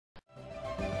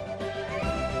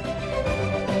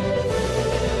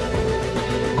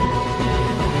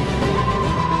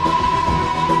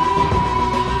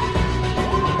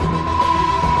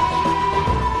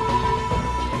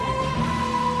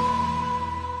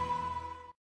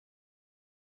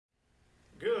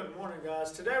Morning,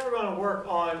 guys. Today we're going to work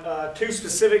on two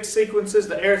specific sequences,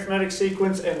 the arithmetic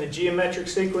sequence and the geometric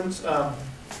sequence. No,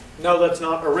 that's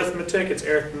not arithmetic, it's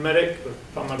arithmetic.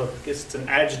 I guess it's an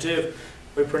adjective.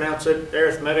 We pronounce it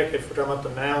arithmetic. If we're talking about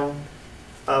the noun,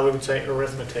 we would say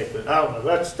arithmetic, but I don't know.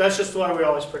 That's just the way we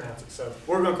always pronounce it. So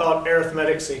we're going to call it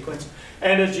arithmetic sequence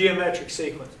and a geometric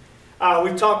sequence.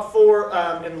 We talked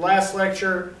in the last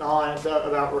lecture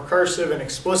about recursive and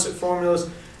explicit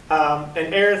formulas.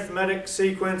 An arithmetic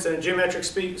sequence and a geometric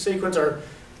sequence are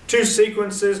two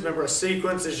sequences. Remember, a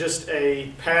sequence is just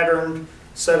a patterned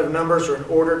set of numbers or an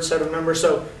ordered set of numbers.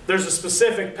 So there's a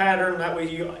specific pattern that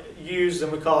we use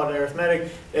and we call it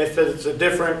arithmetic. If it's a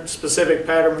different specific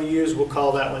pattern we use, we'll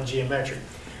call that one geometric.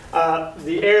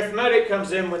 The arithmetic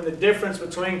comes in when the difference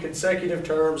between consecutive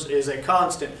terms is a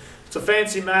constant. It's a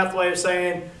fancy math way of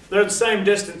saying they're the same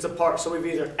distance apart. So we've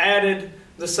either added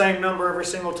the same number every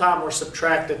single time or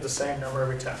subtracted the same number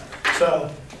every time.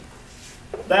 So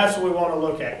that's what we want to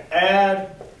look at.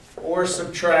 Add or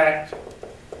subtract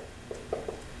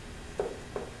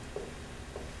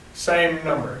same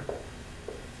number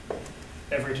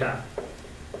every time.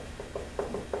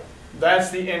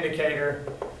 That's the indicator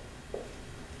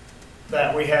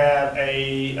that we have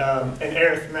an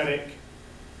arithmetic,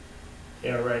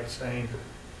 that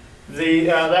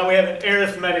we have an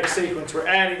arithmetic sequence. We're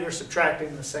adding or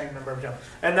subtracting the same number every time.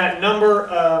 And that number,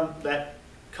 that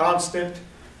constant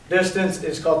distance,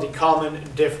 is called the common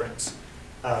difference.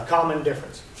 Now,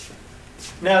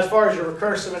 as far as your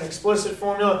recursive and explicit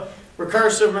formula,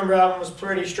 recursive, remember that one was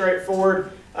pretty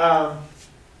straightforward.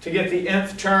 To get the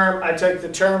nth term, I take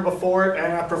the term before it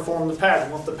and I perform the pattern.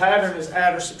 Well, if the pattern is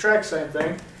add or subtract, same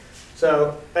thing.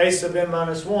 So a sub n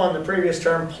minus 1, the previous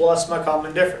term, plus my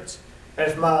common difference. And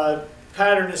if my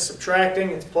pattern is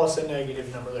subtracting, it's plus a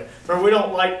negative number there. Remember, we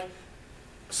don't like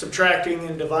subtracting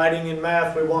and dividing in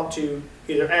math. We want to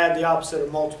either add the opposite or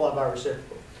multiply by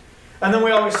reciprocal. And then we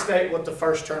always state what the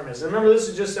first term is. And remember, this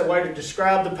is just a way to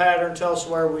describe the pattern, tell us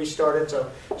where we started.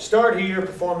 So start here,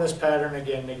 perform this pattern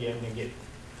again and again and again.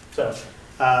 So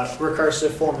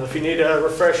recursive formula. If you need a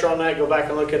refresher on that, go back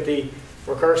and look at the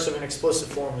recursive and explicit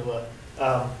formula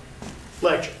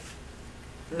lecture.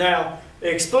 Now,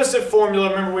 the explicit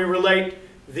formula, remember, we relate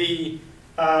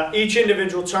each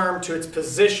individual term to its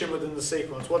position within the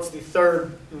sequence. What's the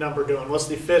third number doing? What's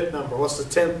the fifth number? What's the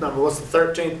 10th number? What's the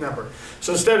 13th number?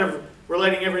 So instead of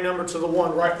relating every number to the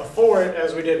one right before it,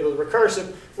 as we did with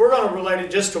recursive, we're going to relate it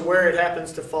just to where it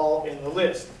happens to fall in the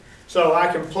list. So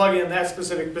I can plug in that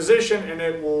specific position and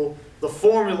the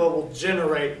formula will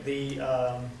generate the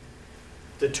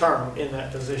term in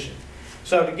that position.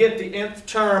 So to get the nth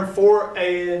term for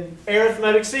an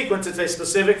arithmetic sequence, it's a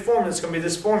specific formula. It's going to be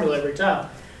this formula every time.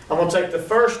 I'm going to take the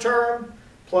first term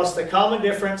plus the common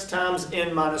difference times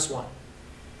n minus 1.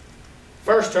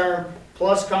 First term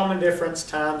plus common difference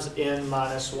times n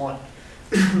minus 1.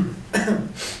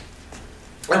 And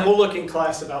we'll look in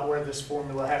class about where this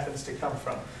formula happens to come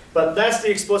from. But that's the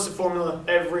explicit formula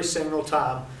every single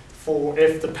time for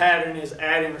if the pattern is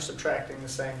adding or subtracting the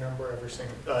same number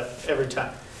every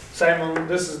time. Same one,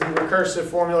 this is the recursive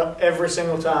formula every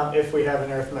single time if we have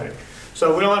an arithmetic.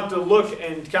 So we don't have to look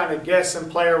and kind of guess and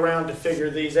play around to figure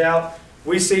these out.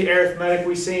 We see arithmetic,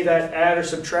 we see that add or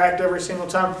subtract every single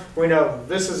time. We know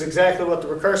this is exactly what the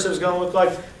recursive is going to look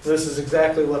like. This is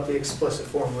exactly what the explicit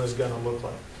formula is going to look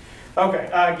like. Okay,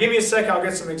 give me a second. I'll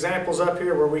get some examples up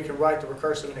here where we can write the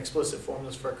recursive and explicit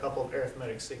formulas for a couple of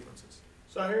arithmetic sequences.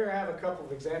 So here I have a couple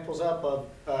of examples up of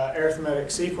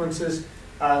arithmetic sequences.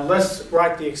 Let's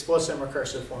write the explicit and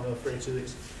recursive formula for each of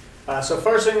these. So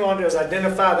first thing we want to do is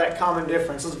identify that common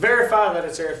difference. Let's verify that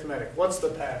it's arithmetic. What's the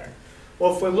pattern?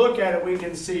 Well, if we look at it, we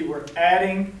can see we're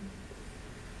adding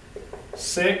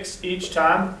 6 each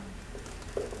time.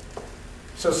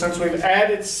 So since we've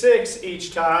added 6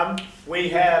 each time, we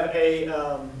have a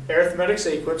arithmetic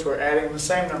sequence. We're adding the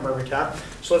same number every time.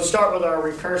 So let's start with our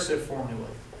recursive formula.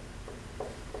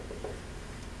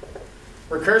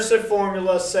 Recursive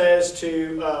formula says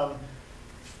to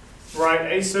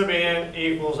write a sub n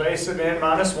equals a sub n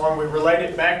minus 1. We relate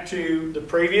it back to the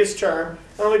previous term,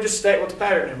 and we just state what the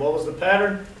pattern is. What was the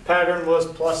pattern? The pattern was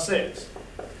plus 6.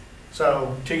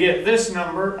 So to get this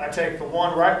number, I take the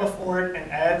one right before it and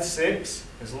add 6.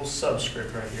 There's a little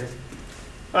subscript right here.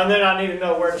 And then I need to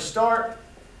know where to start.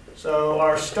 So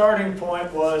our starting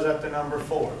point was at the number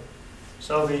 4.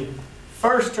 So the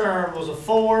first term was a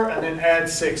 4, and then add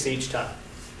 6 each time.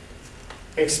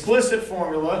 Explicit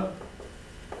formula,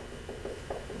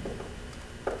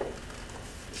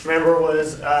 remember,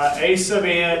 was a sub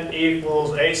n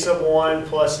equals a sub 1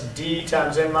 plus d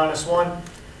times n minus 1.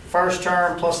 First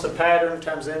term plus the pattern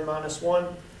times n minus 1.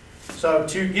 So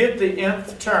to get the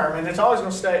nth term, and it's always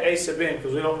going to stay a sub n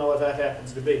because we don't know what that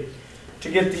happens to be. To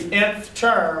get the nth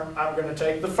term, I'm going to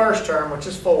take the first term, which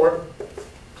is 4,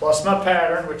 plus my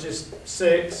pattern, which is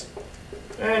 6,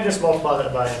 and just multiply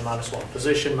that by n minus 1,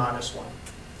 position minus 1.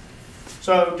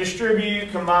 So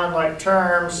distribute, combine like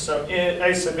terms, so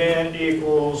a sub n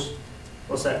equals,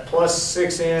 what's that, plus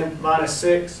 6n minus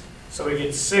 6. So we get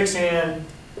 6n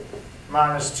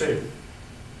minus 2.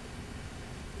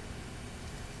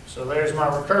 So there's my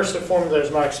recursive formula,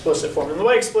 there's my explicit formula. And the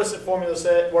way explicit formula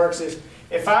set works is,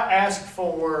 if I ask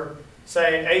for,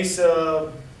 say, a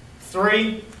sub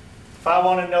 3, if I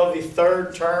want to know the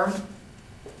third term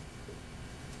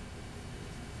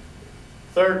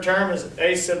is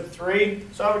a sub 3,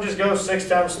 so I would just go 6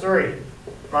 times 3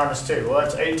 minus 2. Well,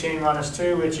 that's 18 minus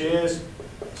 2, which is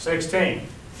 16.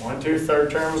 1, 2,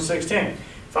 third term was 16.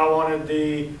 If I wanted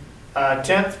the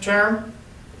 10th term,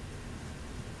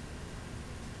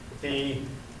 the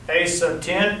a sub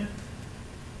 10,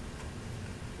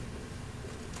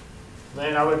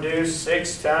 then I would do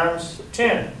 6 times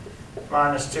 10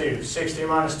 minus 2. 60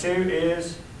 minus 2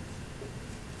 is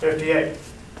 58.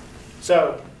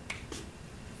 So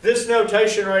this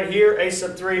notation right here, a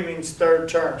sub 3 means third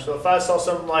term. So if I saw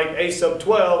something like a sub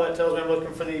 12, that tells me I'm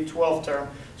looking for the 12th term.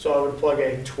 So I would plug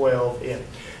a 12 in.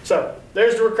 So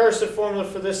there's the recursive formula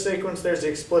for this sequence. There's the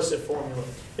explicit formula.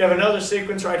 You have another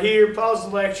sequence right here. Pause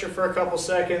the lecture for a couple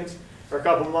seconds or a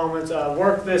couple moments.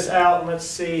 Work this out and let's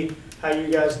see how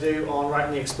you guys do on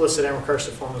writing the explicit and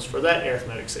recursive formulas for that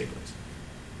arithmetic sequence.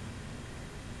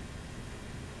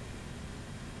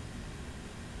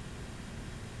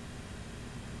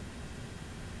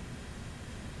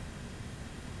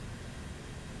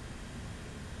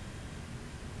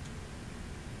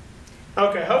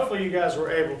 Okay, hopefully you guys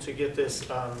were able to get this,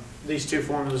 these two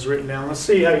formulas written down. Let's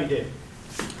see how you did.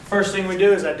 First thing we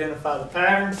do is identify the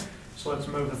pattern. So let's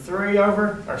move the 3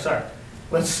 over, or sorry,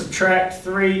 let's subtract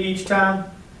 3 each time.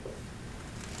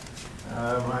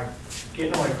 Am I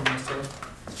getting away from myself?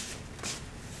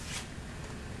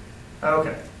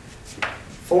 Okay.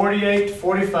 48 to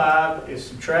 45 is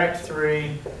subtract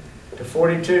 3. To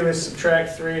 42 is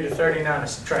subtract 3. To 39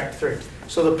 is subtract 3.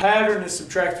 So the pattern is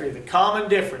subtract 3. The common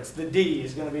difference, the D,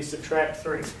 is going to be subtract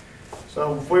 3.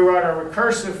 So if we write our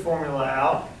recursive formula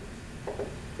out,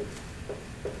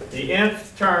 the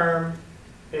nth term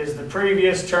is the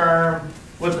previous term.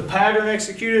 With the pattern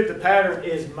executed, the pattern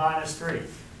is minus 3.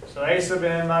 So a sub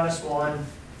n minus 1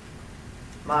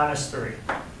 minus 3.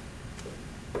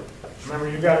 Remember,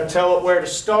 you've got to tell it where to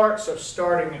start, so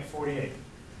starting at 48.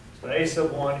 So a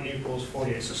sub 1 equals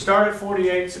 48. So start at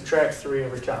 48, subtract 3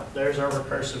 every time. There's our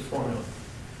recursive formula.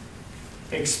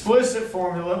 Explicit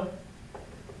formula,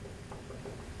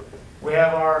 we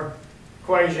have our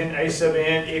equation a sub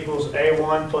n equals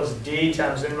a1 plus d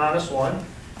times n minus 1.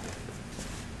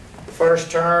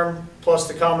 First term plus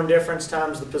the common difference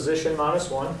times the position minus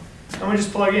 1. And we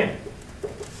just plug in.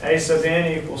 A sub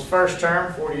n equals first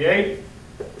term, 48,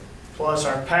 plus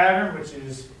our pattern, which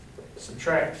is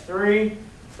subtract 3,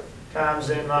 times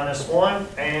n minus 1,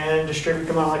 and distribute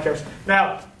combine like ours.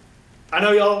 Now, I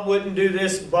know y'all wouldn't do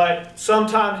this, but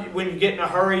sometimes when you get in a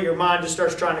hurry, your mind just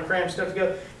starts trying to cram stuff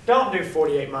together. Don't do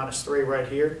 48 minus 3 right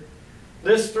here.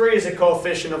 This 3 is a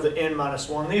coefficient of the n minus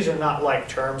 1. These are not like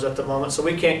terms at the moment, so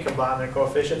we can't combine their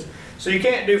coefficients. So you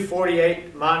can't do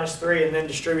 48 minus 3 and then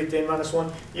distribute the n minus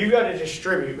 1. You've got to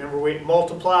distribute. Remember, we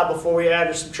multiply before we add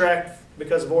or subtract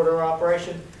because of order of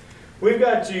operation. We've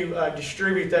got to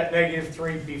distribute that negative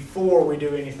 3 before we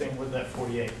do anything with that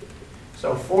 48.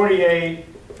 So 48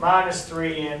 minus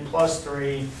 3n plus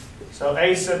 3. So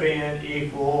a sub n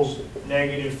equals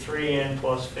negative 3n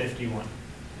plus 51.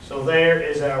 So there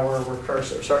is our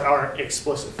recursive, sorry, our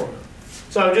explicit formula.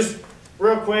 So just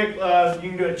real quick, you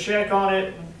can do a check on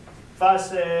it. If I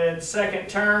said second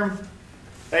term,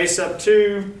 a sub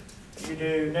 2, you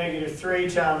do negative 3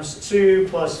 times 2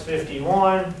 plus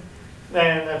 51.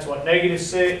 And that's what, negative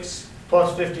 6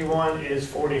 plus 51 is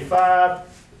 45.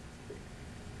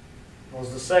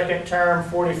 Was the second term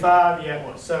 45? Yeah, it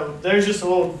was. So there's just a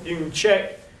little, you can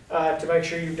check to make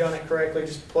sure you've done it correctly.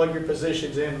 Just plug your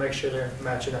positions in, make sure they're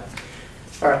matching up.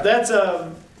 All right, that's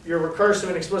your recursive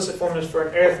and explicit formulas for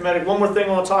an arithmetic. One more thing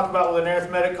I want to talk about with an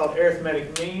arithmetic called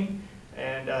arithmetic mean.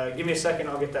 And give me a second,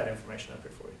 I'll get that information up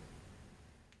here for you.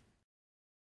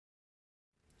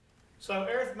 So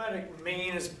arithmetic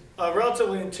mean is a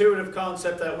relatively intuitive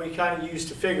concept that we kind of use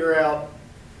to figure out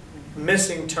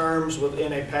missing terms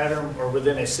within a pattern or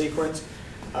within a sequence,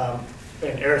 an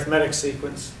arithmetic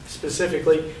sequence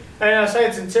specifically. And I say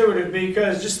it's intuitive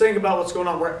because just think about what's going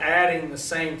on. We're adding the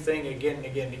same thing again and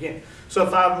again and again. So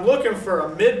if I'm looking for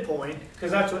a midpoint,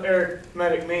 because that's what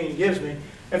arithmetic mean gives me,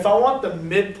 if I want the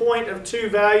midpoint of two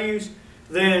values,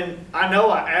 then I know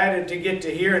I added to get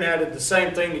to here and added the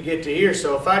same thing to get to here.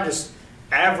 So if I just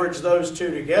average those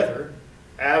two together,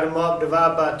 add them up,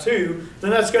 divide by 2,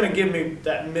 then that's going to give me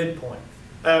that midpoint.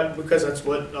 Because that's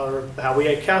how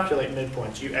we calculate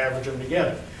midpoints. You average them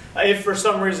together. If for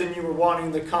some reason you were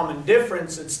wanting the common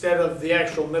difference instead of the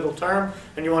actual middle term,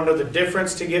 and you want to know the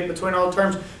difference to get between all the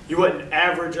terms, you wouldn't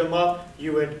average them up.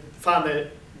 You would find the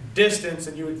distance,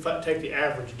 and you would take the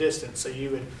average distance. So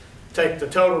you would take the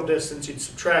total distance, you'd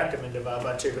subtract them and divide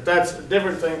by 2. But that's a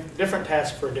different thing, different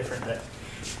task for a different day.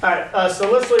 All right,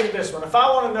 so let's look at this one. If I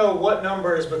want to know what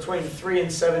number is between 3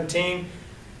 and 17,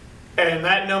 and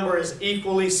that number is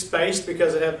equally spaced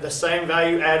because it has the same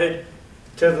value added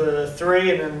to the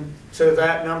 3 and then to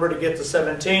that number to get to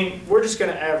 17, we're just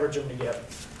going to average them together.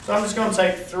 So I'm just going to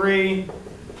take 3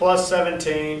 plus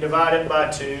 17, divide it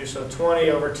by 2, so 20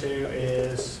 over 2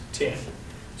 is 10.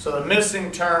 So the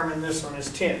missing term in this one is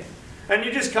 10. And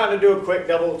you just kind of do a quick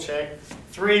double check.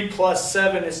 3 plus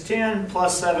 7 is 10,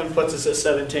 plus 7 puts us at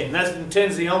 17. 10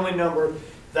 is the only number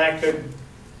that could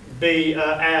be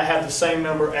have the same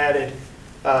number added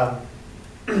and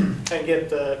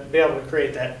be able to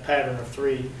create that pattern of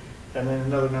 3 and then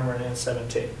another number and then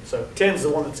 17. So 10 is the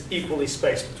one that's equally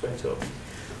spaced between two of them.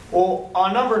 Well,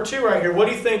 on number 2 right here, what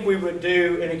do you think we would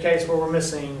do in a case where we're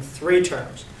missing 3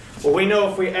 terms? Well, we know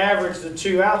if we average the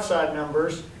 2 outside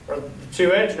numbers, or the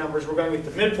 2 edge numbers, we're going to get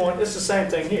the midpoint. It's the same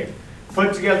thing here.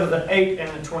 Put together the 8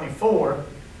 and the 24.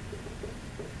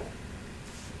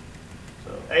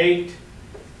 So 8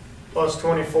 plus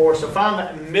 24. So find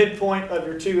that midpoint of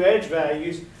your 2 edge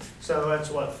values. So that's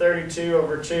what, 32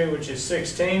 over 2, which is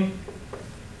 16.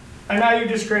 And now you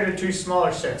just created 2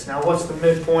 smaller sets. Now what's the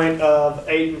midpoint of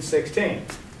 8 and 16?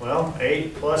 Well,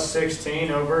 8 plus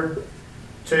 16 over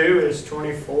 2 is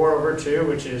 24 over 2,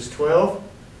 which is 12.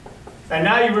 And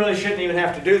now you really shouldn't even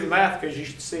have to do the math because you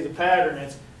should see the pattern.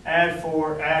 It's add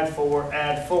 4, add 4,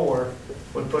 add 4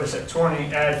 would put us at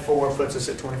 20, add 4 puts us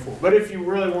at 24. But if you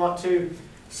really want to,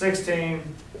 16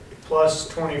 plus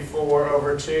 24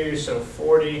 over 2, so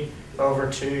 40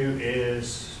 over 2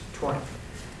 is 20.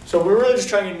 So we're really just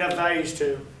trying to get enough values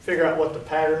to figure out what the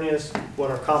pattern is,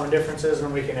 what our common difference is,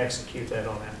 and we can execute that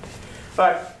on that. All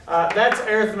right, that's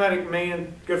arithmetic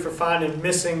mean, good for finding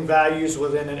missing values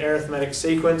within an arithmetic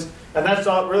sequence. And that's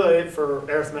all really it for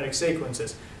arithmetic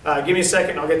sequences. Give me a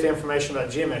second, I'll get the information about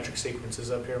geometric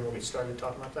sequences up here, and we'll get started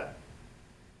talking about that.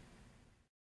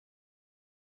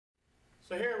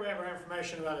 So here we have our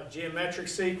information about a geometric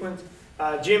sequence.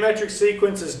 Geometric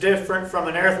sequence is different from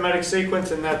an arithmetic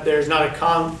sequence in that there's not a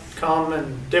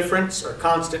common difference or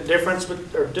constant difference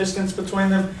or distance between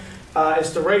them. It's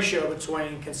the ratio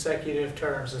between consecutive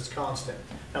terms that's constant.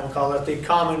 And we'll call that the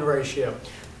common ratio.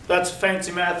 That's a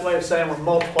fancy math way of saying we're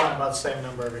multiplying by the same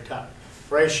number every time.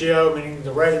 Ratio meaning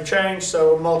the rate of change,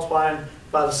 so we're multiplying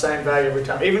by the same value every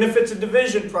time. Even if it's a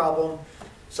division problem,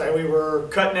 say we were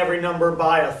cutting every number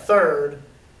by a third,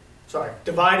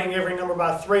 dividing every number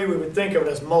by 3, we would think of it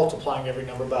as multiplying every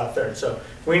number by a third. So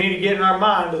we need to get in our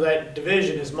mind that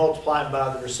division is multiplying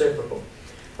by the reciprocal.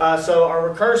 So our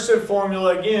recursive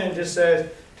formula again just says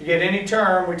to get any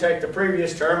term, we take the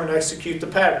previous term and execute the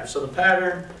pattern. So the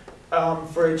pattern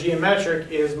for a geometric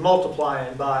is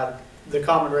multiplying by the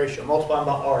common ratio, multiplying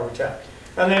by r every time.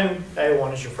 And then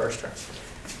A1 is your first term.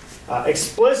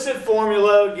 Explicit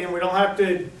formula, again, we don't have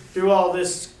to do all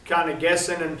this kind of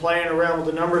guessing and playing around with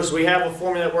the numbers. We have a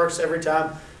formula that works every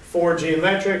time for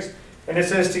geometrics. And it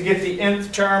says to get the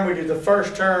nth term, we do the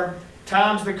first term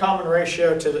times the common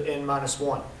ratio to the n minus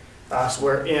 1. So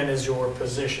where n is your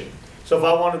position. So if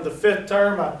I wanted the 5th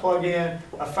term, I'd plug in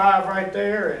a 5 right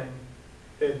there and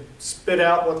it'd spit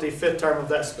out what the 5th term of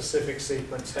that specific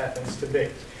sequence happens to be.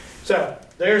 So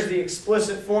there's the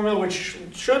explicit formula, which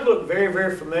should look very,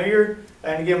 very familiar.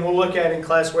 And again, we'll look at in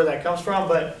class where that comes from.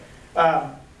 But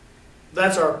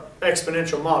that's our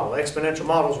exponential model. Exponential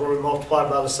model is where we multiply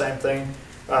by the same thing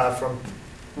from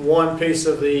one piece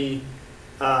of the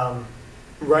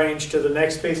range to the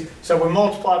next piece. So we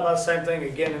multiply by the same thing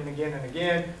again and again and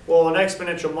again. Well, an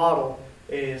exponential model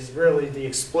is really the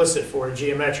explicit for a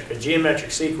geometric. A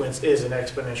geometric sequence is an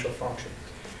exponential function.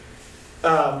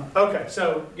 Okay,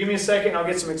 so give me a second. I'll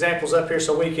get some examples up here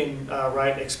so we can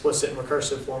write explicit and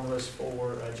recursive formulas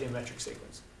for a geometric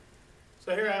sequence.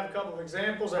 So here I have a couple of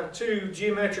examples. I have 2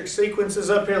 geometric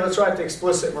sequences up here. Let's write the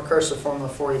explicit and recursive formula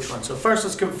for each one. So first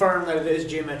let's confirm that it is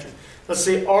geometric. Let's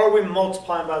see, are we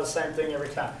multiplying by the same thing every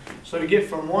time? So to get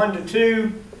from 1 to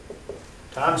 2,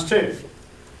 times 2.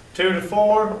 2 to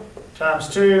 4 times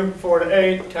 2, 4 to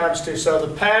 8 times 2. So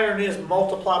the pattern is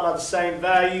multiply by the same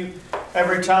value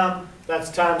every time.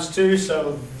 That's times 2.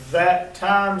 So that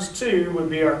times 2 would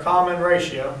be our common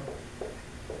ratio.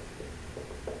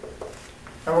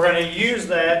 And we're going to use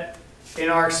that in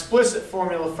our explicit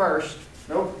formula first.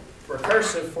 Nope,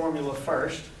 recursive formula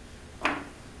first.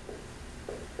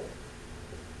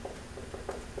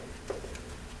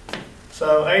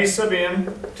 So a sub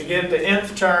n, to get the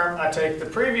nth term, I take the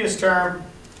previous term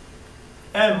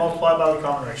and multiply by the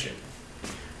common ratio.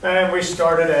 And we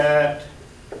started at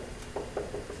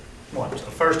 1. So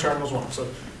the first term was 1. So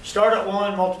start at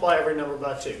 1, multiply every number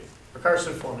by 2.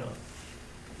 Recursive formula.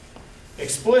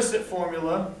 Explicit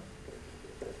formula.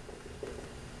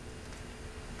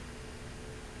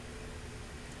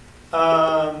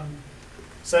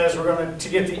 Says we're going to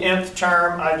get the nth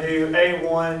term, I do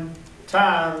a1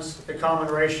 times the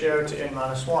common ratio to n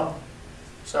minus 1.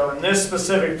 So in this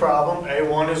specific problem,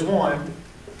 a1 is 1,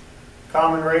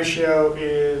 common ratio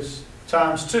is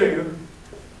times 2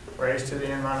 raised to the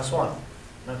n minus 1.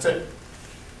 That's it.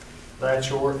 That's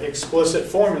your explicit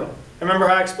formula. Remember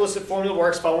how explicit formula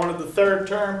works? If I wanted the third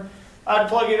term, I'd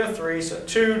plug in a 3. So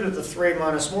 2 to the 3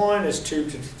 minus 1 is 2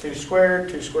 to the 2 squared.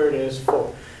 2 squared is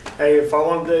 4. Hey, if I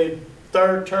wanted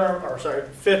the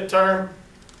fifth term,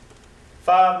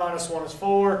 5 minus 1 is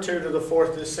 4. 2 to the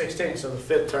 4th is 16. So the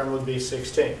fifth term would be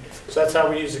 16. So that's how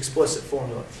we use explicit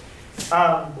formula.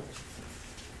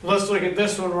 Let's look at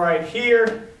this one right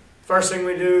here. First thing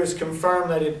we do is confirm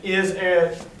that it is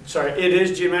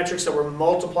geometric, so we're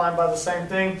multiplying by the same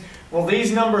thing. Well,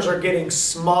 these numbers are getting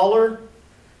smaller.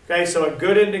 Okay, so a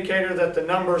good indicator that the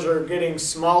numbers are getting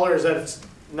smaller is that it's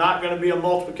not going to be a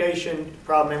multiplication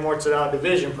problem anymore, it's a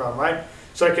division problem, right?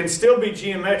 So it can still be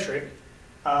geometric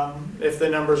if the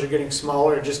numbers are getting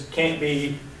smaller. It just can't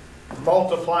be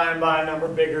multiplying by a number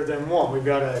bigger than 1. We've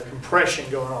got a compression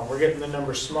going on. We're getting the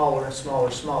numbers smaller and smaller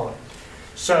and smaller.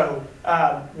 So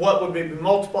what would we be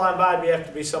multiplying by? It'd have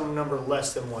to be some number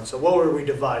less than 1. So what were we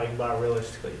dividing by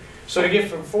realistically? So to get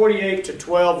from 48 to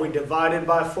 12, we divided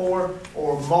by 4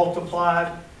 or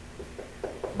multiplied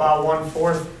by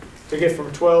 1/4. To get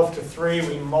from 12 to 3,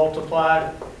 we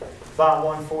multiplied by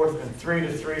 1/4. And 3 to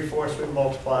 3/4, we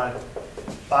multiplied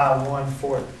by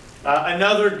 1/4.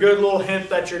 Another good little hint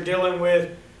that you're dealing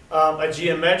with a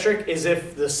geometric is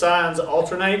if the signs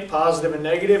alternate, positive and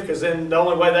negative, because then the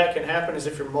only way that can happen is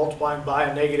if you're multiplying by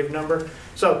a negative number.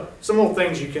 So some little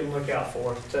things you can look out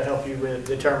for to help you with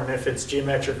determine if it's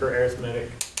geometric or arithmetic,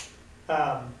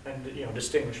 and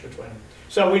distinguish between them.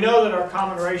 So we know that our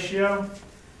common ratio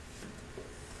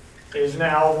is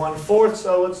now 1/4.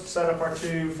 So let's set up our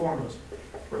two formulas.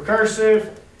 Recursive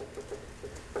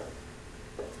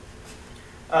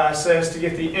says to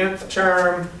get the nth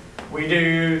term, we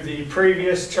do the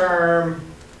previous term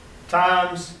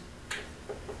times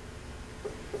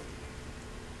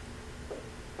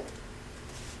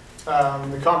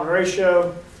the common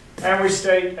ratio, and we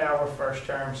state our first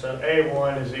term. So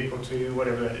a1 is equal to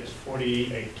whatever that is,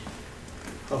 48.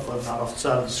 Hopefully I'm not off the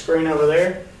side of the screen over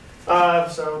there.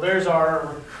 So there's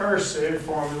our recursive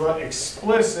formula.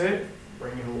 Explicit,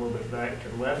 bring it a little bit back to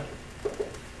the left.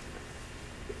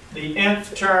 The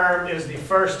nth term is the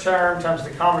first term times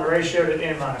the common ratio to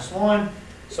n minus 1.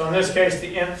 So in this case,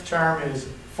 the nth term is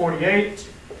 48.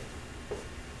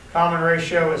 Common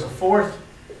ratio is 1/4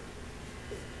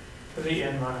 to the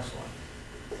n minus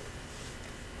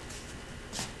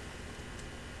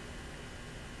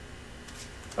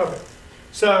 1. Okay,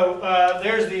 so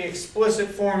there's the explicit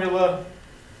formula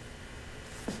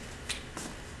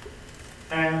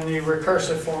and the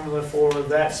recursive formula for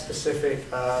that specific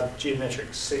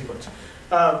geometric sequence.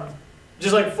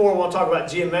 Just like before, we'll talk about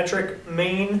geometric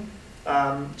mean.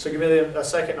 So give me a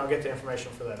second and I'll get the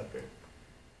information for that up here.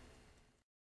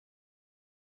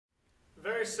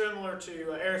 Very similar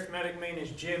to arithmetic mean is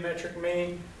geometric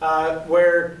mean,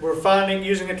 where we're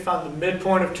using it to find the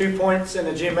midpoint of 2 points in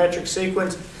a geometric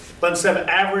sequence, but instead of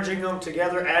averaging them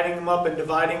together, adding them up and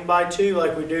dividing by 2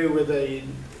 like we do with a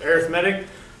arithmetic,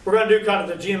 we're going to do kind of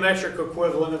the geometric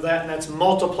equivalent of that, and that's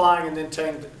multiplying and then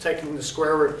taking the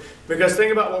square root. Because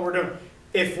think about what we're doing.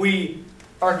 If we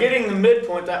are getting the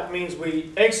midpoint, that means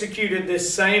we executed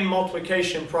this same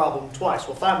multiplication problem twice.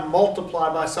 Well, if I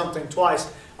multiply by something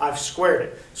twice, I've squared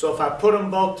it. So if I put them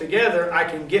both together, I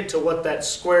can get to what that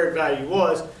squared value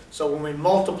was. So when we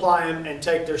multiply them and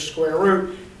take their square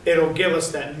root, it'll give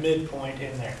us that midpoint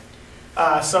in there.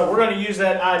 So we're going to use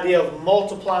that idea of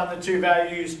multiplying the two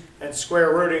values and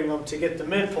square rooting them to get the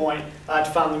midpoint to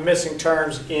find the missing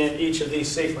terms in each of these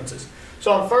sequences.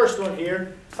 So on the first one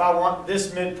here, if I want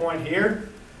this midpoint here,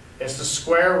 It's the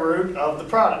square root of the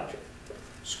product.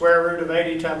 Square root of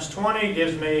 80 times 20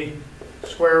 gives me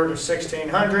square root of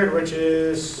 1600, which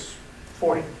is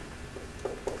 40.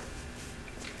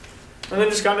 And then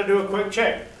just kind of do a quick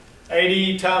check.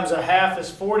 80 times a half is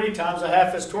 40, times a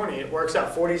half is 20. It works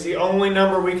out. 40 is the only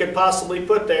number we could possibly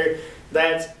put there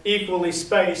that's equally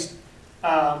spaced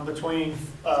between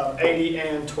 80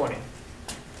 and 20.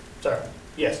 Sorry,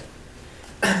 yes.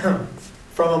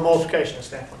 From a multiplication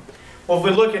standpoint. Well, if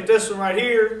we look at this one right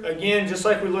here, again, just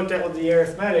like we looked at with the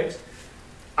arithmetics,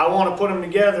 I want to put them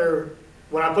together.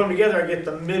 When I put them together, I get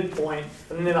the midpoint,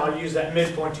 and then I'll use that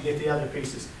midpoint to get the other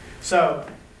pieces. So,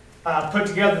 put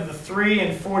together the 3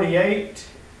 and 48.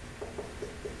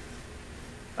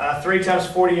 3 times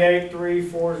 48, 3,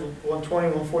 4 is 120,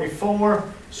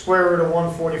 144. Square root of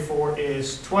 144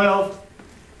 is 12.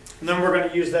 And then we're going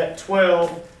to use that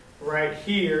 12 right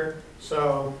here.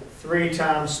 So 3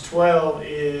 times 12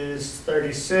 is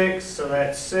 36, so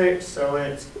that's 6. So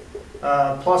it's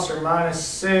plus or minus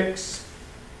 6.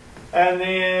 And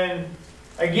then,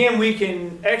 again, we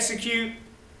can execute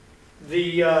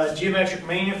the geometric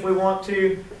mean if we want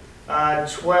to.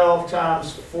 12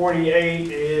 times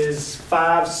 48 is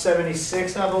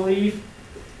 576, I believe.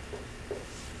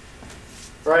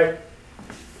 Right?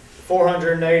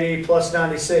 480 plus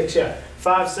 96, yeah.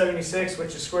 576,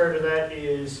 which the square root of that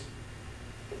is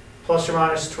plus or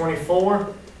minus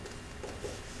 24.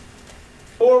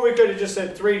 Or we could have just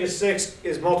said 3 to 6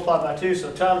 is multiplied by 2,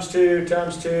 so times 2,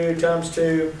 times 2, times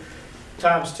 2,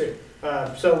 times 2.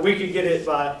 So we could get it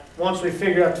by, once we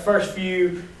figure out the first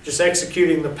few, just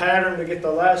executing the pattern to get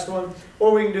the last one,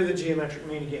 or we can do the geometric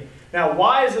mean again. Now,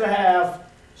 why does it have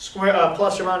square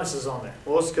plus or minuses on there?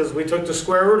 Well, it's because we took the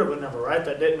square root of a number, right?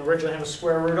 That didn't originally have a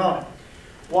square root on it.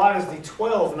 Why does the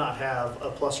 12 not have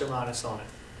a plus or minus on it?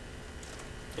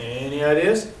 Any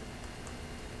ideas?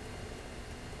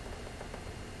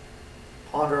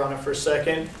 Ponder on it for a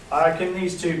second. Why can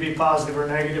these two be positive or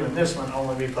negative and this one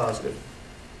only be positive?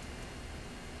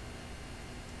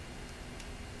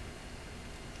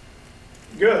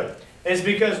 Good. It's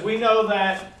because we know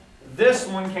that this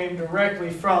one came directly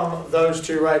from those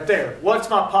two right there. What's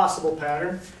my possible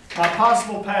pattern? My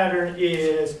possible pattern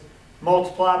is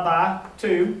multiply by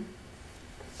 2.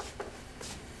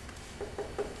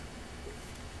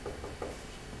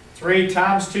 Three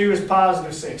times 2 is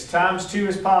positive 6. Times 2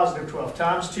 is positive 12.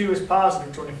 Times 2 is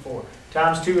positive 24.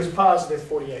 Times 2 is positive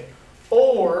 48.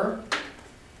 Or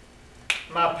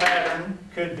my pattern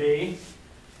could be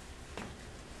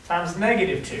times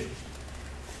negative 2.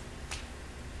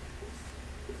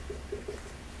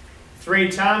 3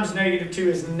 times negative 2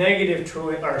 is negative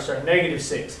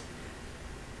 6.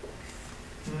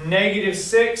 Negative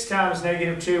 6 times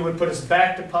negative 2 would put us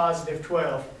back to positive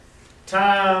 12.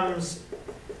 Times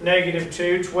negative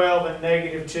 2, 12 and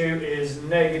negative 2 is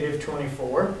negative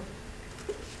 24.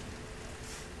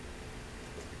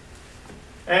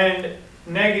 And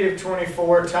negative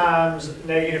 24 times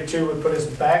negative 2 would put us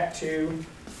back to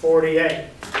 48.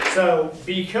 So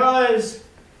because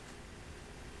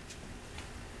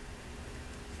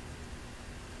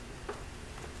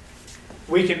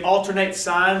we can alternate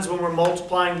signs when we're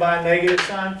multiplying by a negative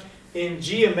sign, in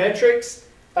geometrics,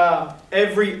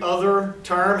 every other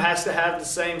term has to have the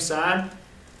same sign,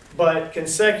 but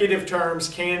consecutive terms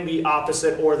can be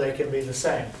opposite or they can be the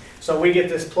same. So we get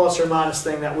this plus or minus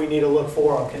thing that we need to look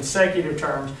for on consecutive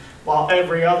terms, while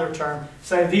every other term,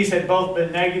 say these had both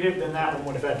been negative, then that one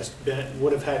would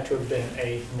have had to have been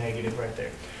a negative right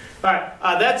there. All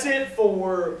right, that's it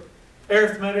for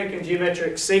arithmetic and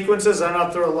geometric sequences. I know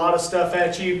I threw a lot of stuff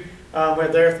at you. We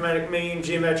have the arithmetic mean,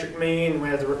 geometric mean, we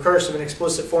have the recursive and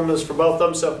explicit formulas for both of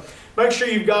them. So make sure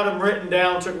you've got them written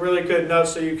down, took really good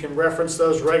notes so you can reference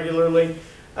those regularly.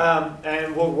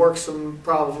 And we'll work some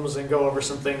problems and go over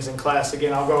some things in class.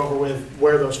 Again, I'll go over with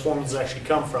where those formulas actually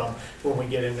come from when we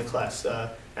get into class.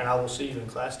 And I will see you in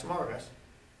class tomorrow, guys.